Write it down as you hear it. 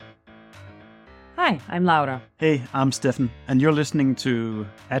Hi, I'm Laura. Hey, I'm Stefan, and you're listening to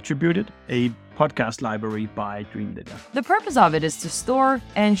Attributed, a podcast library by Dreamdata. The purpose of it is to store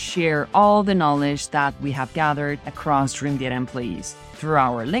and share all the knowledge that we have gathered across Dreamdata employees through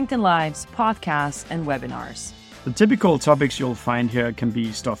our LinkedIn Lives, podcasts, and webinars. The typical topics you'll find here can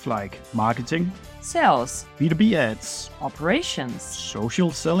be stuff like marketing, Sales, B2B ads, operations, social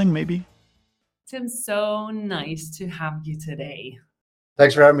selling maybe. Tim, so nice to have you today.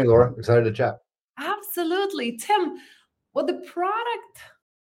 Thanks for having me, Laura. Excited to chat. Absolutely. Tim, well, the product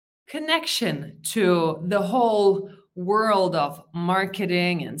connection to the whole world of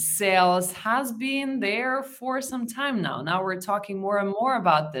marketing and sales has been there for some time now. Now we're talking more and more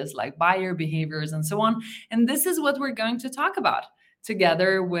about this, like buyer behaviors and so on. And this is what we're going to talk about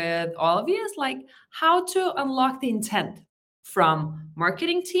together with all of you, is like how to unlock the intent from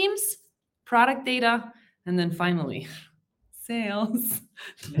marketing teams, product data, and then finally sales.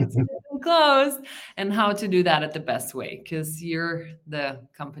 Let's get them close, and how to do that at the best way, because you're the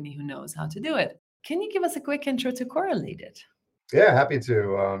company who knows how to do it. Can you give us a quick intro to Correlated? Yeah, happy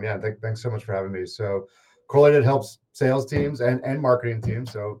to. Thanks so much for having me. So Correlated helps sales teams and marketing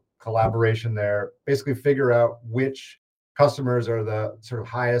teams, so collaboration there, basically figure out which customers are the sort of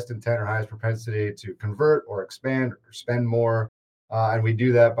highest intent or highest propensity to convert or expand or spend more. And we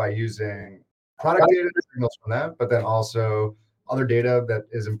do that by using product data signals from that, but then also other data that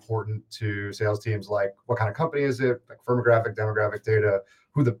is important to sales teams, like what kind of company is it, like firmographic, demographic data,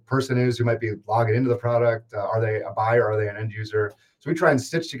 who the person is who might be logging into the product, are they a buyer, are they an end user? So we try and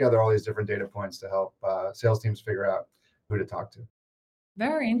stitch together all these different data points to help sales teams figure out who to talk to.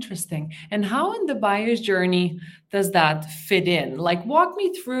 Very interesting. And how in the buyer's journey does that fit in? Like, walk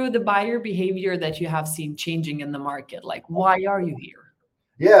me through the buyer behavior that you have seen changing in the market. Like, why are you here?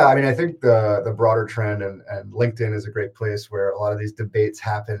 Yeah, I mean, I think the broader trend, and LinkedIn is a great place where a lot of these debates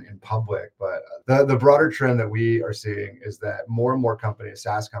happen in public. But the broader trend that we are seeing is that more and more companies,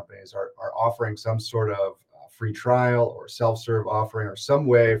 SaaS companies, are offering some sort of free trial or self-serve offering or some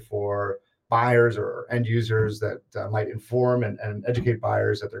way for buyers or end users that might inform and educate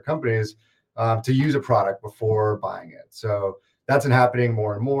buyers at their companies to use a product before buying it. So that's been happening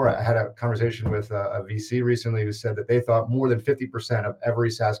more and more. I had a conversation with a VC recently who said that they thought more than 50% of every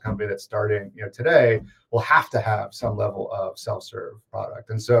SaaS company that's starting, today will have to have some level of self-serve product.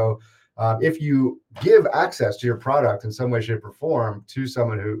 And so if you give access to your product in some way, shape, or form to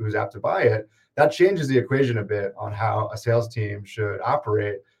someone who's apt to buy it, that changes the equation a bit on how a sales team should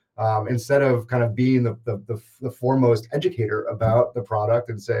operate. Instead of kind of being the foremost educator about the product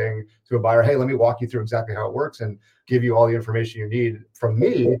and saying to a buyer, hey, let me walk you through exactly how it works and give you all the information you need from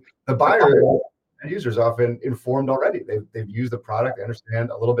me, the buyer and users often informed already. They've used the product, they understand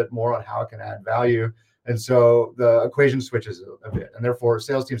a little bit more on how it can add value. And so the equation switches a bit. And therefore,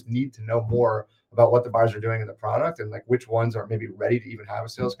 sales teams need to know more about what the buyers are doing in the product and like which ones are maybe ready to even have a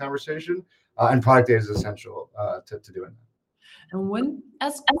sales conversation. And product data is essential to doing that. And when,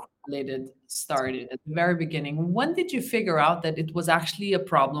 as Correlated started at the very beginning, when did you figure out that it was actually a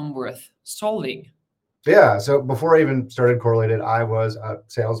problem worth solving? Yeah, so before I even started Correlated, I was a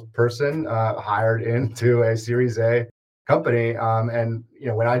salesperson hired into a Series A company, and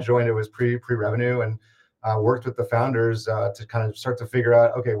when I joined, it was pre-revenue, and worked with the founders to kind of start to figure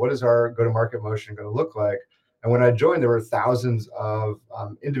out, okay, what is our go-to-market motion going to look like? And when I joined, there were thousands of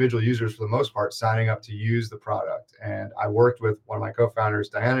individual users, for the most part, signing up to use the product. And I worked with one of my co-founders,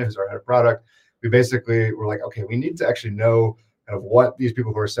 Diana, who's our head of product. We basically were like, okay, we need to actually know kind of what these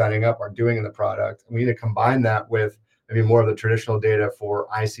people who are signing up are doing in the product. And we need to combine that with maybe more of the traditional data for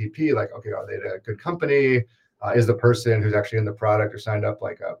ICP, like, okay, are they a good company? Is the person who's actually in the product or signed up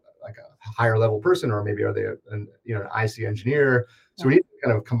like a higher level person, or maybe are they an IC engineer? So we need to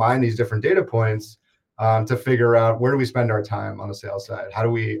kind of combine these different data points to figure out where do we spend our time on the sales side? How do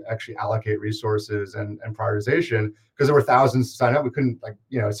we actually allocate resources and prioritization? Because there were thousands to sign up. We couldn't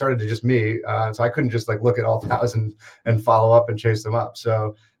it started to just me. So I couldn't just look at all thousands and follow up and chase them up.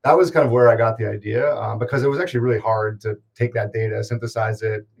 So that was kind of where I got the idea because it was actually really hard to take that data, synthesize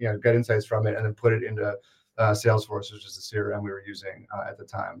it, get insights from it, and then put it into Salesforce, which is the CRM we were using at the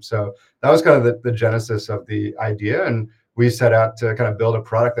time. So that was kind of the genesis of the idea. And we set out to kind of build a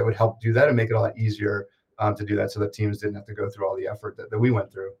product that would help do that and make it a lot easier to do that, so that teams didn't have to go through all the effort that we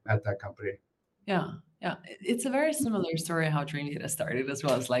went through at that company. Yeah. It's a very similar story how Dreamdata started as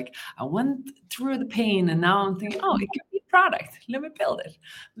well. It's like, I went through the pain and now I'm thinking, oh, it can be product. Let me build it.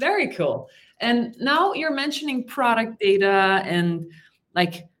 Very cool. And now you're mentioning product data and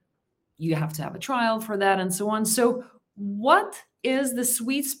like you have to have a trial for that and so on. So what is the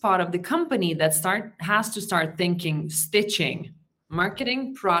sweet spot of the company that has to start thinking stitching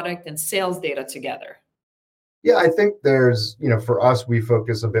marketing, product, and sales data together? Yeah, I think there's, for us, we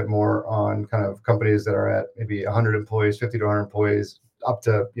focus a bit more on kind of companies that are at maybe 100 employees, 50 to 100 employees, up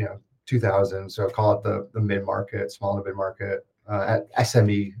to, 2,000. So call it the mid-market, small to mid-market, at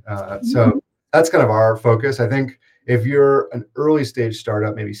SME. So that's kind of our focus. I think if you're an early stage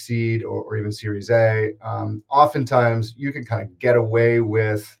startup, maybe seed or even Series A, oftentimes you can kind of get away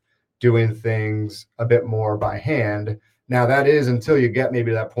with doing things a bit more by hand. Now that is until you get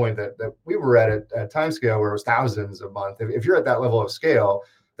maybe to that point that we were at a time scale where it was thousands a month. If you're at that level of scale,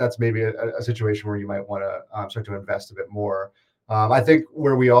 that's maybe a situation where you might want to start to invest a bit more. I think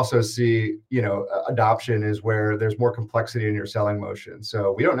where we also see, adoption is where there's more complexity in your selling motion.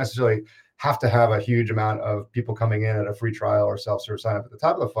 So we don't necessarily have to have a huge amount of people coming in at a free trial or self-serve sign up at the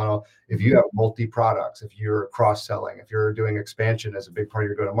top of the funnel. If you have multi-products, if you're cross-selling, if you're doing expansion as a big part of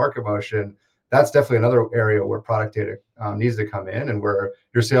your go-to-market motion, that's definitely another area where product data needs to come in, and where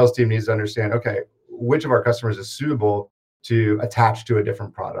your sales team needs to understand, okay, which of our customers is suitable to attach to a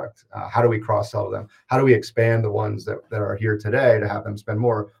different product? How do we cross-sell them? How do we expand the ones that are here today to have them spend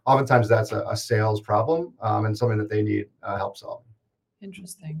more? Oftentimes that's a sales problem, and something that they need help solve.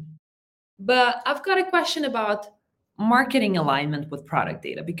 Interesting. But I've got a question about marketing alignment with product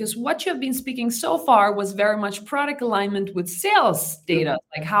data, because what you have been speaking so far was very much product alignment with sales data,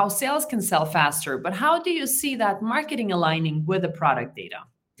 like how sales can sell faster. But how do you see that marketing aligning with the product data?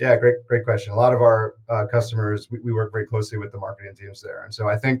 Yeah, great question. A lot of our customers, we work very closely with the marketing teams there. And so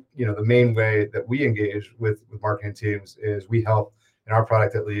I think, the main way that we engage with marketing teams is we help, in our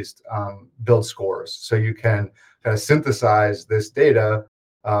product at least, build scores. So you can kind of synthesize this data,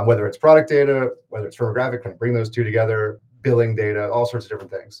 whether it's product data, whether it's firmographic, kind of bring those two together, billing data, all sorts of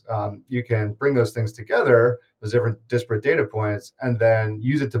different things. You can bring those things together, those different disparate data points, and then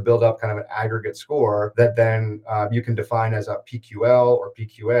use it to build up kind of an aggregate score that then you can define as a PQL or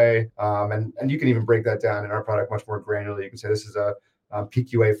PQA. And you can even break that down in our product much more granularly. You can say this is a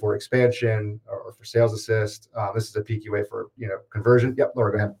PQA for expansion or for sales assist. This is a PQA for conversion. Yep,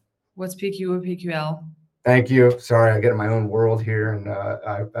 Laura, go ahead. What's PQ, PQL? Thank you. Sorry, I get in my own world here, and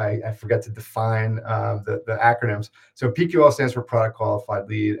I forget to define the acronyms. So PQL stands for Product Qualified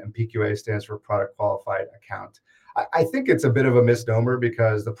Lead, and PQA stands for Product Qualified Account. I think it's a bit of a misnomer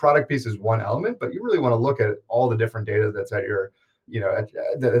because the product piece is one element, but you really want to look at all the different data that's at your,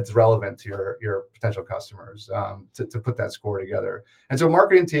 that's relevant to your potential customers to put that score together. And so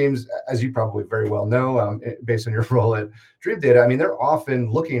marketing teams, as you probably very well know, based on your role at Dream Data, I mean, they're often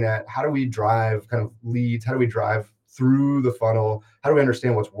looking at how do we drive kind of leads, how do we drive through the funnel, how do we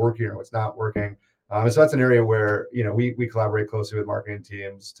understand what's working or what's not working. And so that's an area where we collaborate closely with marketing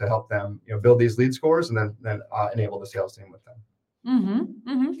teams to help them build these lead scores and then enable the sales team with them.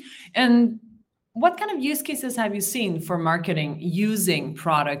 Mm-hmm, mm-hmm. And what kind of use cases have you seen for marketing using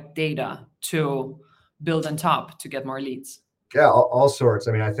product data to build on top to get more leads? Yeah, all sorts.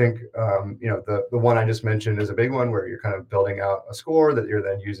 I mean, I think the one I just mentioned is a big one where you're kind of building out a score that you're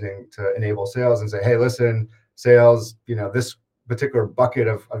then using to enable sales and say, hey, listen, sales, this particular bucket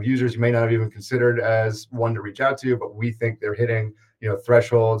of users you may not have even considered as one to reach out to, but we think they're hitting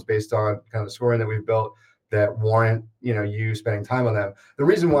thresholds based on kind of the scoring that we've built that warrant you spending time on them. The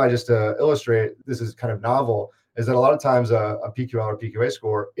reason why, just to illustrate, this is kind of novel, is that a lot of times a PQL or PQA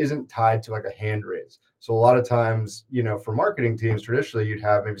score isn't tied to like a hand raise. So a lot of times, for marketing teams, traditionally you'd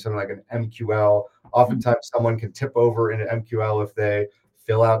have maybe something like an MQL. Oftentimes someone can tip over into MQL if they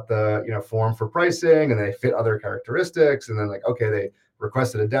fill out the form for pricing and they fit other characteristics, and then they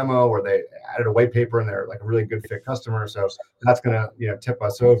requested a demo or they added a white paper and they're like a really good fit customer. So that's going to tip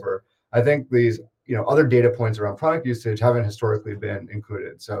us over. I think these other data points around product usage haven't historically been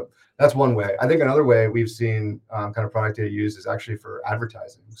included. So that's one way. I think another way we've seen kind of product data used is actually for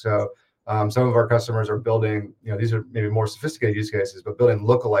advertising. So some of our customers are building, these are maybe more sophisticated use cases, but building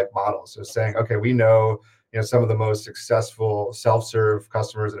lookalike models. So saying, okay, we know, some of the most successful self-serve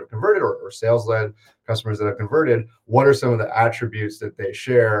customers that have converted or sales-led customers that have converted, what are some of the attributes that they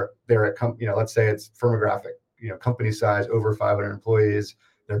share? They're at, let's say it's firmographic, company size over 500 employees.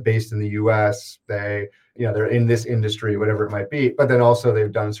 They're based in the US, they're in this industry, whatever it might be, but then also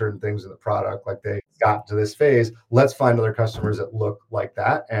they've done certain things in the product, like they got to this phase. Let's find other customers that look like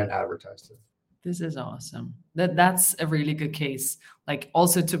that and advertise to them. This is awesome. That's a really good case. Like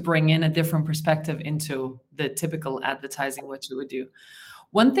also to bring in a different perspective into the typical advertising, what you would do.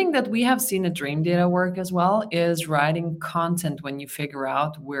 One thing that we have seen at Dream Data work as well is writing content when you figure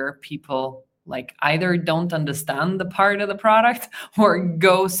out where people like either don't understand the part of the product or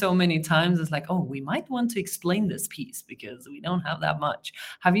go so many times. It's like, oh, we might want to explain this piece because we don't have that much.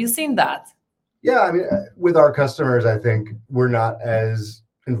 Have you seen that? Yeah, I mean, with our customers, I think we're not as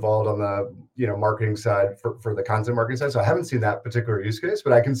involved on the marketing side for the content marketing side. So I haven't seen that particular use case,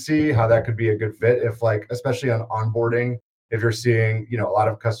 but I can see how that could be a good fit if, like, especially on onboarding, if you're seeing a lot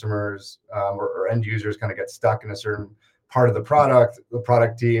of customers or end users kind of get stuck in a certain part of the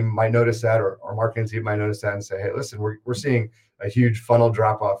product team might notice that, or marketing team might notice that and say, hey, listen, we're seeing a huge funnel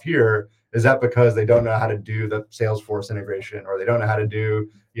drop off here. Is that because they don't know how to do the Salesforce integration, or they don't know how to do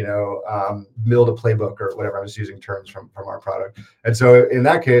build a playbook or whatever? I'm just using terms from our product. And so in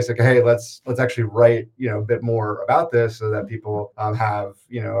that case, like, hey, let's actually write a bit more about this so that people have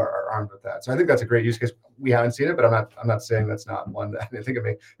are armed with that. So I think that's a great use case. We haven't seen it, but I'm not saying that's not one that I think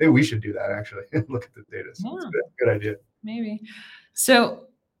maybe we should do that, actually. Look at the data. So it's a good idea. Maybe. So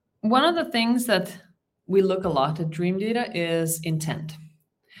one of the things that we look a lot at Dream Data is intent.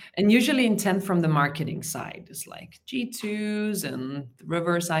 And usually intent from the marketing side is like G2s and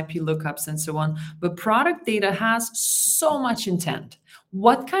reverse IP lookups and so on. But product data has so much intent.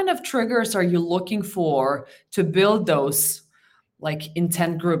 What kind of triggers are you looking for to build those like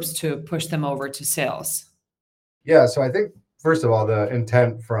intent groups to push them over to sales? Yeah, so I think first of all, the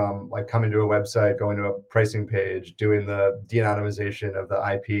intent from like coming to a website, going to a pricing page, doing the de-anonymization of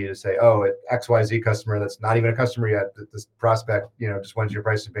the IP to say, oh, XYZ customer that's not even a customer yet, this prospect, just went to your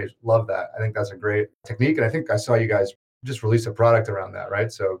pricing page. Love that. I think that's a great technique. And I think I saw you guys just release a product around that,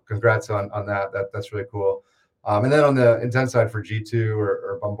 right? So congrats on that. That's really cool. And then on the intent side for G2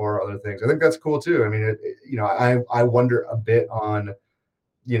 or Bumble or other things, I think that's cool too. I mean, I wonder a bit on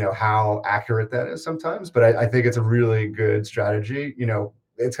how accurate that is sometimes, but I think it's a really good strategy.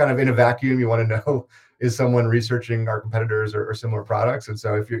 It's kind of in a vacuum. You want to know, is someone researching our competitors or similar products? And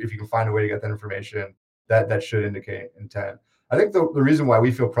so if you can find a way to get that information, that should indicate intent. I think the reason why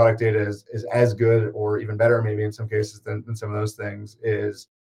we feel product data is as good or even better, maybe in some cases, than some of those things is,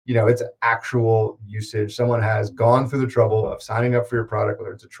 it's actual usage. Someone has gone through the trouble of signing up for your product,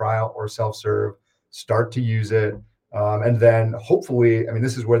 whether it's a trial or self-serve, start to use it. And then hopefully, I mean,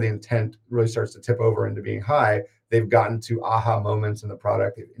 this is where the intent really starts to tip over into being high. They've gotten to aha moments in the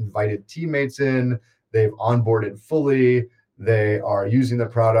product. They've invited teammates in. They've onboarded fully. They are using the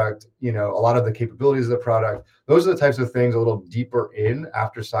product, a lot of the capabilities of the product. Those are the types of things a little deeper in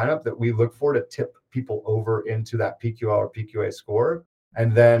after sign up that we look for to tip people over into that PQL or PQA score.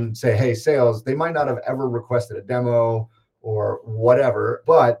 And then say, hey, sales, they might not have ever requested a demo or whatever,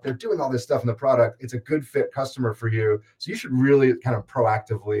 but they're doing all this stuff in the product. It's a good fit customer for you. So you should really kind of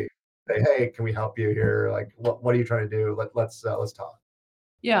proactively say, hey, can we help you here? Like, what are you trying to do? Let's talk.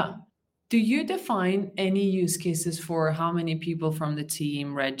 Yeah. Do you define any use cases for how many people from the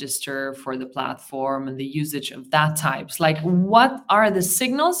team register for the platform and the usage of that types? Like, what are the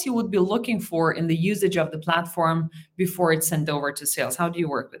signals you would be looking for in the usage of the platform before it's sent over to sales? How do you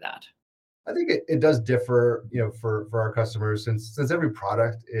work with that? I think it does differ, for our customers, since every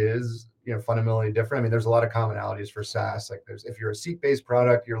product is, fundamentally different. I mean, there's a lot of commonalities for SaaS. Like, if you're a seat-based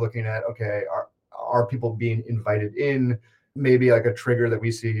product, you're looking at, okay, are people being invited in? Maybe like a trigger that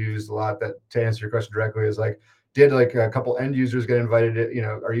we see used a lot, that to answer your question directly, is like, did like a couple end users get invited,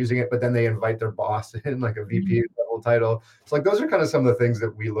 are using it, but then they invite their boss in, like a VP level title. So like, those are kind of some of the things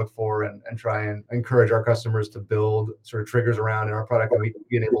that we look for and try and encourage our customers to build sort of triggers around in our product. And we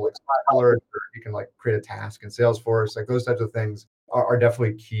enable like alerts, or you can like create a task in Salesforce. Like, those types of things are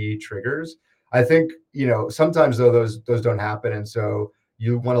definitely key triggers. I think, sometimes though, those don't happen. And so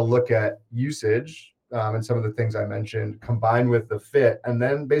you want to look at usage, and some of the things I mentioned combined with the fit, and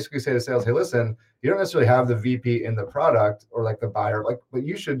then basically say to sales, hey, listen, you don't necessarily have the VP in the product or like the buyer, but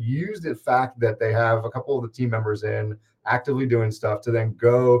you should use the fact that they have a couple of the team members in actively doing stuff to then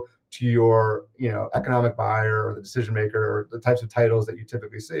go to your, economic buyer or the decision maker or the types of titles that you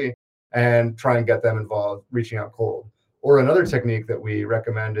typically see, and try and get them involved, reaching out cold. Or another technique that we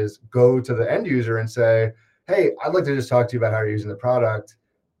recommend is go to the end user and say, hey, I'd like to just talk to you about how you're using the product.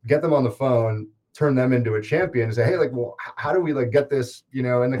 Get them on the phone, turn them into a champion, and say, hey, like, well, how do we like get this,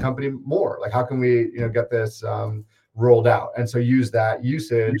 in the company more? Like, how can we, get this rolled out? And so use that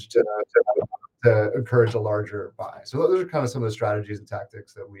usage to encourage a larger buy. So those are kind of some of the strategies and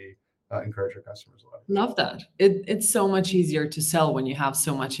tactics that we encourage our customers a lot. Love that. It's so much easier to sell when you have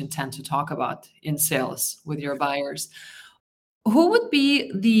so much intent to talk about in sales with your buyers. Who would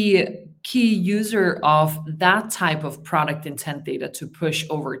be the key user of that type of product intent data to push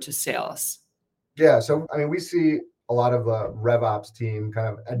over to sales? Yeah, so I mean, we see a lot of the RevOps team kind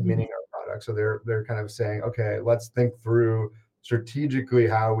of admitting our product. So they're kind of saying, okay, let's think through strategically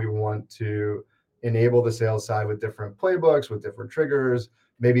how we want to enable the sales side with different playbooks, with different triggers,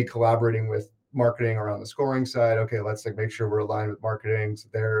 maybe collaborating with marketing around the scoring side. Okay, let's like make sure we're aligned with marketing, so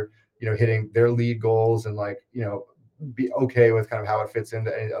they're hitting their lead goals and like, be okay with kind of how it fits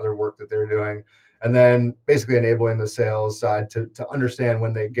into any other work that they're doing. And then basically enabling the sales side to understand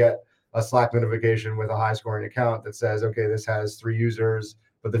when they get a Slack notification with a high scoring account that says, okay, this has 3 users,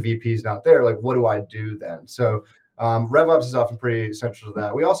 but the VP is not there. Like, what do I do then? So RevOps is often pretty central to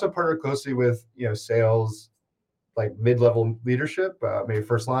that. We also partner closely with, sales, like mid-level leadership, maybe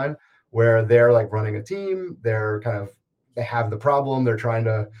first line, where they're like running a team. They have the problem. They're trying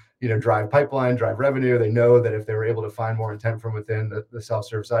to, drive pipeline, drive revenue. They know that if they were able to find more intent from within the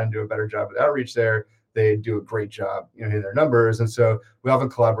self-serve side and do a better job with outreach there, they do a great job, hitting their numbers. And so we often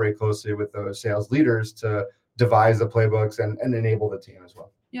collaborate closely with those sales leaders to devise the playbooks and enable the team as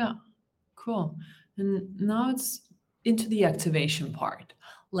well. Yeah, cool. And now it's into the activation part.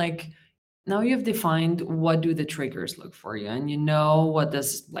 Like, now you've defined what do the triggers look for you, and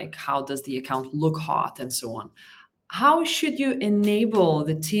how does the account look hot and so on. How should you enable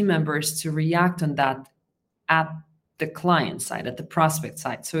the team members to react on that at the client side, at the prospect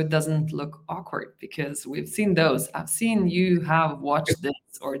side, so it doesn't look awkward? Because we've seen those. I've seen you have watched this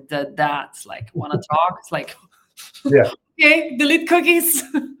or did that. Like, want to talk? It's like, yeah, okay, delete cookies.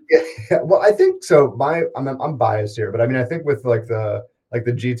 Yeah. Well, I think so. I'm biased here, but I mean, I think with like the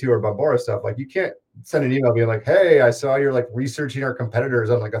G2 or Bombora stuff, like you can't send an email being like, hey, I saw you're like researching our competitors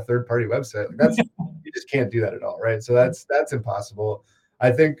on like a third-party website. Like you just can't do that at all, right? So that's impossible.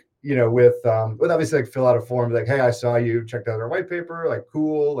 I think, with obviously like fill out a form, like, hey, I saw you checked out our white paper, like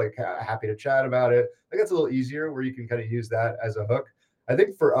cool, like happy to chat about it. Like that's a little easier where you can kind of use that as a hook. I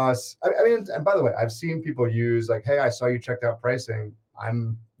think for us, I mean, and by the way, I've seen people use like, hey, I saw you checked out pricing.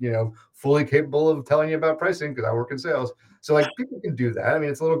 I'm, fully capable of telling you about pricing because I work in sales. So like people can do that. I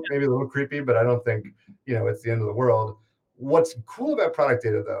mean, it's maybe a little creepy, but I don't think, it's the end of the world. What's cool about product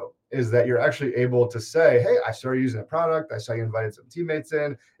data though, is that you're actually able to say, hey, I saw you using a product. I saw you invited some teammates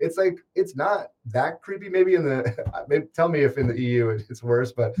in. It's like, it's not that creepy. Maybe maybe tell me if in the EU it's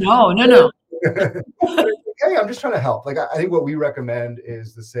worse, but no. Hey, I'm just trying to help. Like, I think what we recommend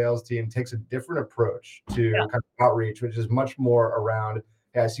is the sales team takes a different approach to kind of outreach, which is much more around,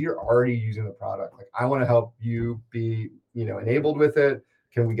 hey, I see you're already using the product. Like, I want to help you be, enabled with it.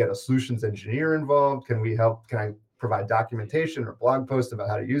 Can we get a solutions engineer involved? Can I provide documentation or blog posts about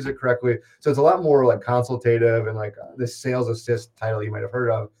how to use it correctly? So it's a lot more like consultative, and like this sales assist title you might have heard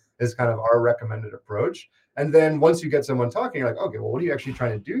of is kind of our recommended approach. And then once you get someone talking, you're like, okay, well, what are you actually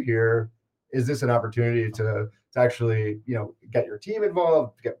trying to do here? Is this an opportunity to actually, get your team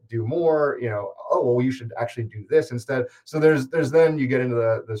involved, do more, oh, well, you should actually do this instead. So there's then you get into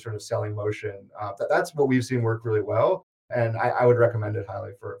the sort of selling motion. That's what we've seen work really well. And I would recommend it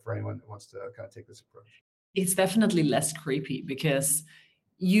highly for anyone that wants to kind of take this approach. It's definitely less creepy because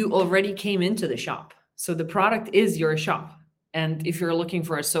you already came into the shop. So the product is your shop. And if you're looking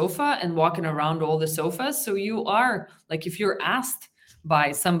for a sofa and walking around all the sofas, so you are like, if you're asked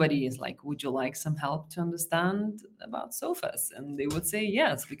by somebody is like, would you like some help to understand about sofas? And they would say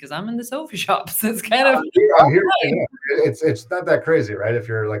yes, because I'm in the sofa shop. So it's kind of I'm here. It's not that crazy, right? If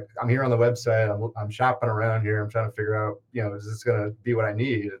you're like, I'm here on the website, I'm shopping around here, I'm trying to figure out, is this gonna be what I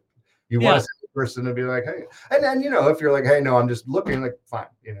need? You want a salesperson to be like, hey, and then if you're like, hey, no, I'm just looking, like, fine,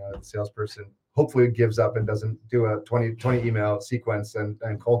 the salesperson hopefully gives up and doesn't do a 20 email sequence and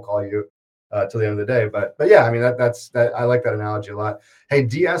cold call you till the end of the day. But yeah, I mean, that's I like that analogy a lot. Hey,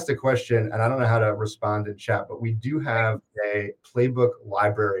 Dee asked a question, and I don't know how to respond in chat, but we do have a playbook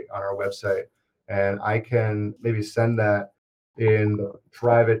library on our website, and I can maybe send that in the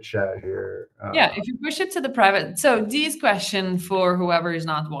private chat here. Yeah, if you push it to the private. So Dee's question for whoever is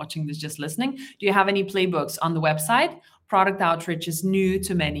not watching this, just listening, do you have any playbooks on the website? Product outreach is new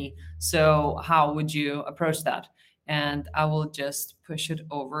to many. So how would you approach that? And I will just push it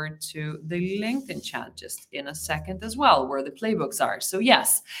over to the LinkedIn chat just in a second as well, where the playbooks are. So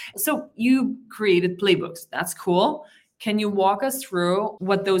yes, so you created playbooks. That's cool. Can you walk us through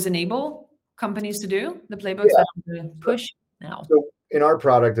what those enable companies to do? The playbooks that you push now. So in our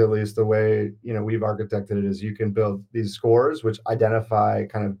product, at least, the way we've architected it is you can build these scores which identify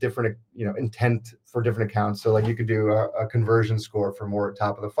kind of different intent for different accounts. So like you could do a conversion score for more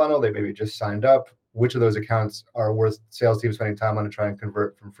top of the funnel. They maybe just signed up. Which of those accounts are worth sales team spending time on to try and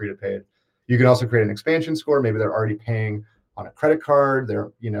convert from free to paid? You can also create an expansion score. Maybe they're already paying on a credit card. They're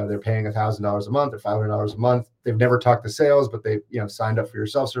paying $1,000 a month or $500 a month. They've never talked to sales, but they signed up for your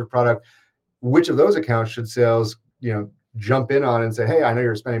self-serve product. Which of those accounts should sales jump in on and say, hey, I know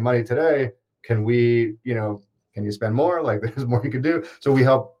you're spending money today. Can we can you spend more? Like, there's more you can do. So we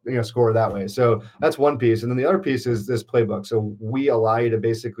help score that way. So that's one piece. And then the other piece is this playbook. So we allow you to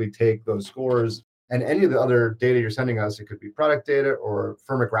basically take those scores and any of the other data you're sending us, it could be product data or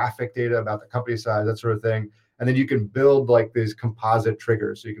firmographic data about the company size, that sort of thing. And then you can build like these composite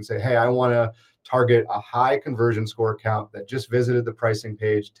triggers. So you can say, hey, I want to target a high conversion score account that just visited the pricing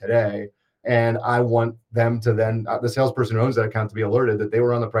page today. And I want them to then, the salesperson who owns that account, to be alerted that they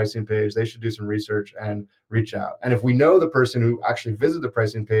were on the pricing page. They should do some research and reach out. And if we know the person who actually visited the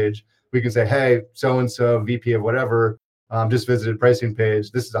pricing page, we can say, hey, so-and-so, VP of whatever, just visited pricing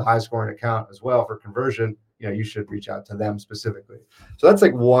page. This is a high scoring account as well for conversion. You should reach out to them specifically. So that's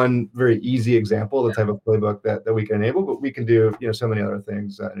like one very easy example, the type of playbook that we can enable, but we can do, so many other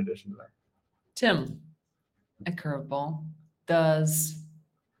things in addition to that. Tim, a curveball. Does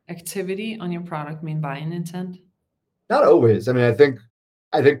activity on your product mean buying intent? Not always. I mean, I think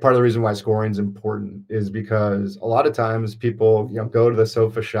part of the reason why scoring is important is because a lot of times people, go to the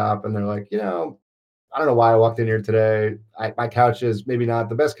sofa shop and they're like, I don't know why I walked in here today. My couch is maybe not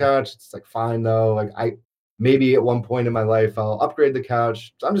the best couch. It's like fine though. Like maybe at one point in my life I'll upgrade the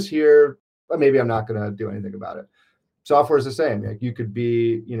couch. So I'm just here, but maybe I'm not going to do anything about it. Software is the same. Like you could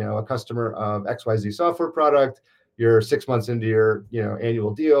be, a customer of XYZ software product. You're 6 months into your,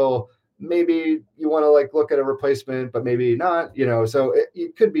 annual deal. Maybe you want to look at a replacement, but maybe not, so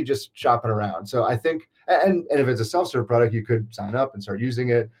you could be just shopping around. So I think, and if it's a self-serve product, you could sign up and start using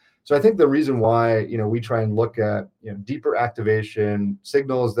it. So I think the reason why, we try and look at, deeper activation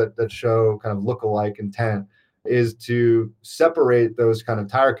signals that show kind of lookalike intent is to separate those kind of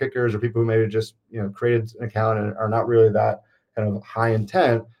tire kickers or people who maybe just, created an account and are not really that kind of high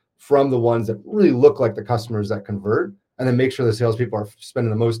intent from the ones that really look like the customers that convert, and then make sure the salespeople are spending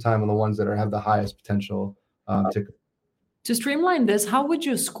the most time on the ones that have the highest potential to streamline this. How would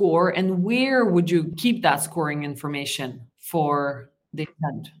you score, and where would you keep that scoring information for the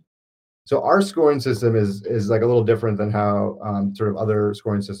intent? So our scoring system is like a little different than how sort of other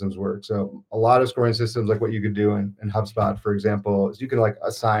scoring systems work. So a lot of scoring systems, like what you could do in HubSpot, for example, is you can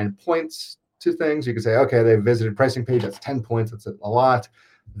assign points to things. You can say, okay, they visited pricing page, that's 10 points, that's a lot.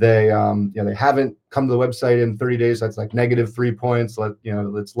 They they haven't come to the website in 30 days, that's like -3 points.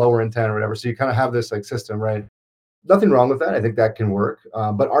 Let's lower intent or whatever. So you kind of have this system, right? Nothing wrong with that. I think that can work.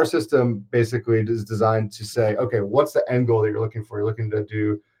 But our system basically is designed to say, okay, what's the end goal that you're looking for? You're looking to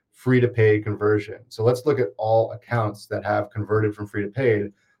do free to paid conversion. So let's look at all accounts that have converted from free to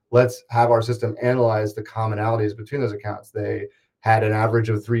paid. Let's have our system analyze the commonalities between those accounts. They had an average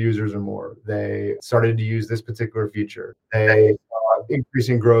of 3 users or more. They started to use this particular feature. They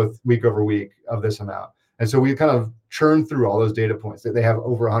increasing growth week over week of this amount. And so we kind of churn through all those data points. They have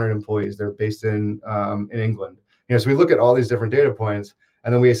over 100 employees. They're based in England. So we look at all these different data points,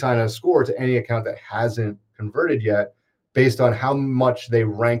 and then we assign a score to any account that hasn't converted yet, based on how much they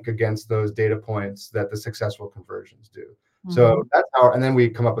rank against those data points that the successful conversions do. Mm-hmm. So that's and then we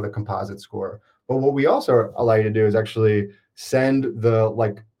come up with a composite score. But what we also allow you to do is actually send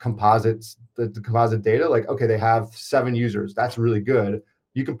the composites, the composite data, okay, they have 7 users. That's really good.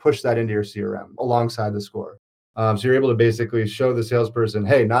 You can push that into your CRM alongside the score. So you're able to basically show the salesperson,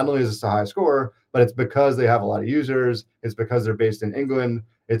 hey, not only is this a high score, but it's because they have a lot of users. It's because they're based in England.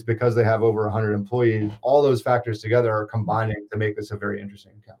 It's because they have over 100 employees. All those factors together are combining to make this a very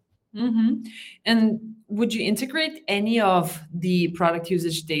interesting account. Mm-hmm. And would you integrate any of the product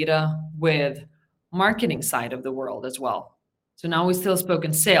usage data with marketing side of the world as well? So now we still spoke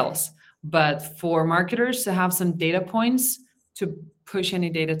in sales, but for marketers to have some data points to push any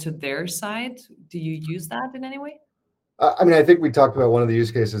data to their side, do you use that in any way? I think we talked about one of the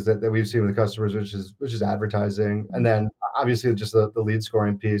use cases that we've seen with the customers, which is advertising, and then obviously just the lead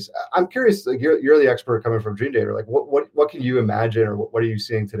scoring piece. I'm curious, you're the expert coming from Dream Data. What can you imagine, or what are you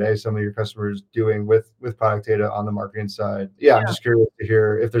seeing today? Some of your customers doing with product data on the marketing side. Yeah, I'm just curious to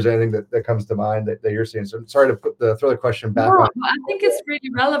hear if there's anything that comes to mind that you're seeing. So I'm sorry to throw the question back on. I think it's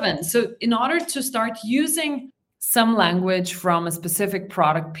really relevant. So in order to start using some language from a specific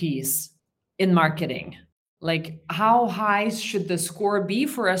product piece in marketing, how high should the score be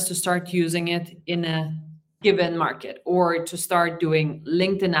for us to start using it in a given market, or to start doing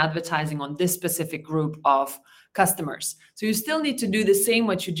LinkedIn advertising on this specific group of customers? So you still need to do the same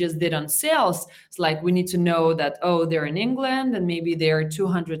what you just did on sales. It's we need to know that, they're in England and maybe they're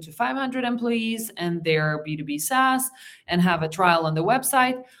 200 to 500 employees and they're B2B SaaS and have a trial on the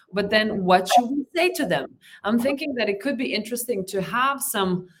website. But then what should we say to them? I'm thinking that it could be interesting to have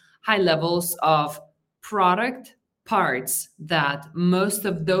some high levels of product parts that most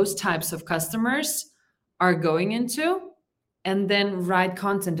of those types of customers are going into, and then write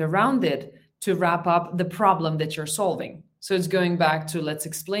content around it to wrap up the problem that you're solving. So it's going back to let's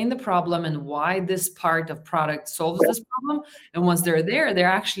explain the problem and why this part of product solves this problem. And once they're there, they're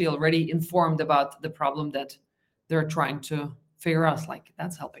actually already informed about the problem that they're trying to figure out. Like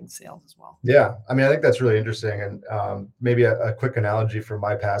that's helping sales as well. Yeah, I mean, I think that's really interesting. And maybe a quick analogy from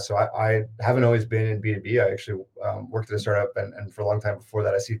my past. So I haven't always been in B2B. I actually worked at a startup, and for a long time before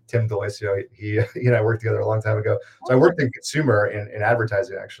that, I see Tim D'Aloisio. He and I worked together a long time ago. So I worked in consumer in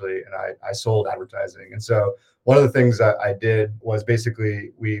advertising actually, and I sold advertising. And so one of the things that I did was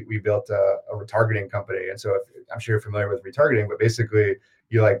basically we built a retargeting company. And so I'm sure you're familiar with retargeting, but basically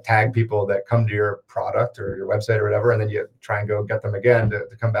you like tag people that come to your product or your website or whatever, and then you try and go get them again to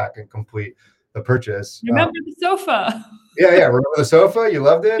come back and complete the purchase. Remember the sofa? Yeah. Remember the sofa? You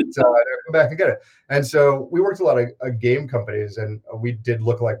loved it? Come back and get it. And so we worked a lot of game companies, and we did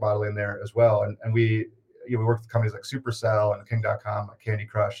lookalike modeling there as well. And we worked with companies like Supercell and King.com, like Candy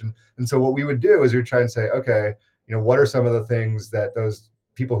Crush. And so what we would do is we would try and say, okay, what are some of the things that those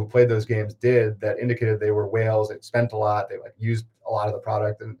people who played those games did that indicated they were whales, that spent a lot, they like used a lot of the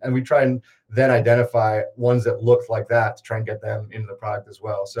product. And we try and then identify ones that looked like that to try and get them into the product as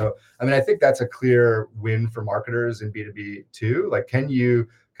well. So, I mean, I think that's a clear win for marketers in B2B too. Like, can you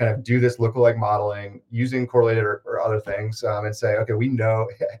kind of do this lookalike modeling using correlated or other things and say, okay, we know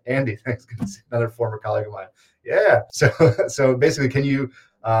Andy, thanks, another former colleague of mine. Yeah. So basically, can you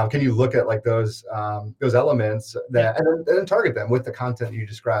look at like those elements that and then target them with the content you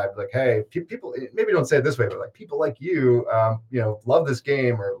described? Like, hey, people, maybe don't say it this way, but like people like you, love this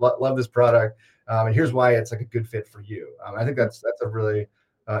game or love this product, and here's why it's like a good fit for you. I think that's a really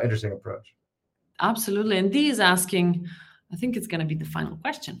interesting approach. Absolutely. And Dee is asking, I think it's going to be the final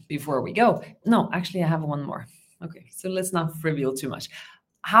question before we go. No, actually, I have one more. Okay, so let's not reveal too much.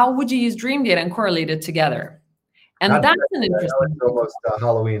 How would you use Dream Data and correlate it together? And that's an interesting. It's almost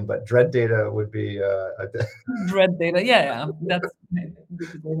Halloween, but Dread Data would be Dread Data. Yeah, that's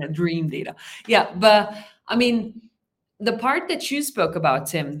Dream Data. Yeah, but I mean, the part that you spoke about,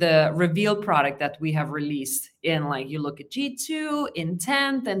 Tim, the Reveal product that we have released in, like, you look at G2,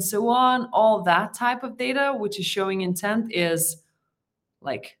 intent, and so on, all that type of data, which is showing intent, is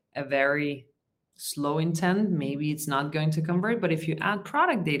like a very slow intent. Maybe it's not going to convert, but if you add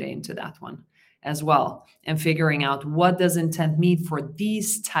product data into that one as well, and figuring out what does intent mean for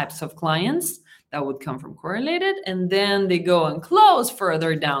these types of clients, that would come from correlated, and then they go and close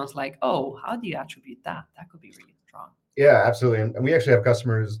further down. It's like, oh, how do you attribute that? That could be really strong. Yeah, absolutely. And we actually have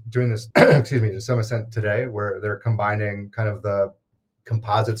customers doing this, excuse me, to some extent today, where they're combining kind of the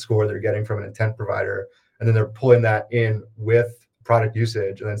composite score they're getting from an intent provider, and then they're pulling that in with product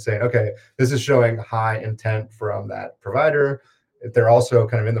usage and then saying, okay, this is showing high intent from that provider. They're also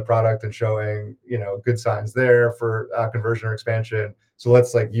kind of in the product and showing, good signs there for conversion or expansion. So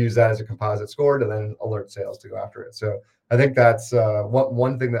let's like use that as a composite score to then alert sales to go after it. So I think that's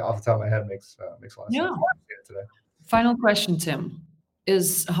one thing that off the top of my head makes a lot of sense today. Final question, Tim.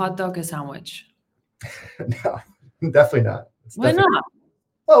 Is a hot dog a sandwich? No, definitely not. Why not?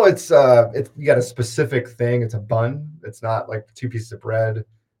 Well, it's you got a specific thing. It's a bun. It's not like 2 pieces of bread.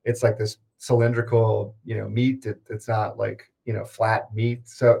 It's like this cylindrical, meat. It's not like, flat meat.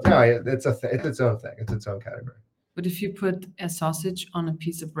 So no, it's its own thing. It's its own category. But if you put a sausage on a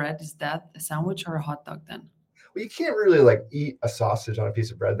piece of bread, is that a sandwich or a hot dog then? Well, you can't really like eat a sausage on a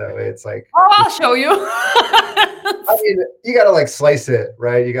piece of bread that way. It's like, oh, I'll show you. I mean, you got to like slice it,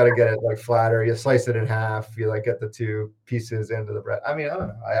 right? You got to get it like flatter. You slice it in half. You like get the 2 pieces into the bread. I mean, I don't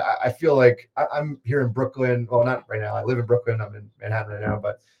know. I feel like I'm here in Brooklyn. Well, not right now. I live in Brooklyn. I'm in Manhattan right now.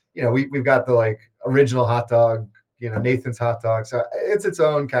 But, we've got the like original hot dog, Nathan's hot dog. So it's its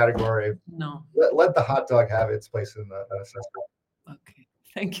own category. No. Let the hot dog have its place in the assessment. Okay.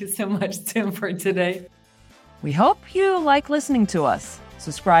 Thank you so much, Tim, for today. We hope you like listening to us.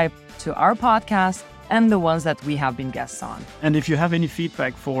 Subscribe to our podcast and the ones that we have been guests on. And if you have any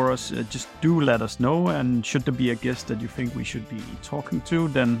feedback for us, just do let us know. And should there be a guest that you think we should be talking to,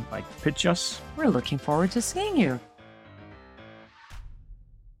 then pitch us. We're looking forward to seeing you.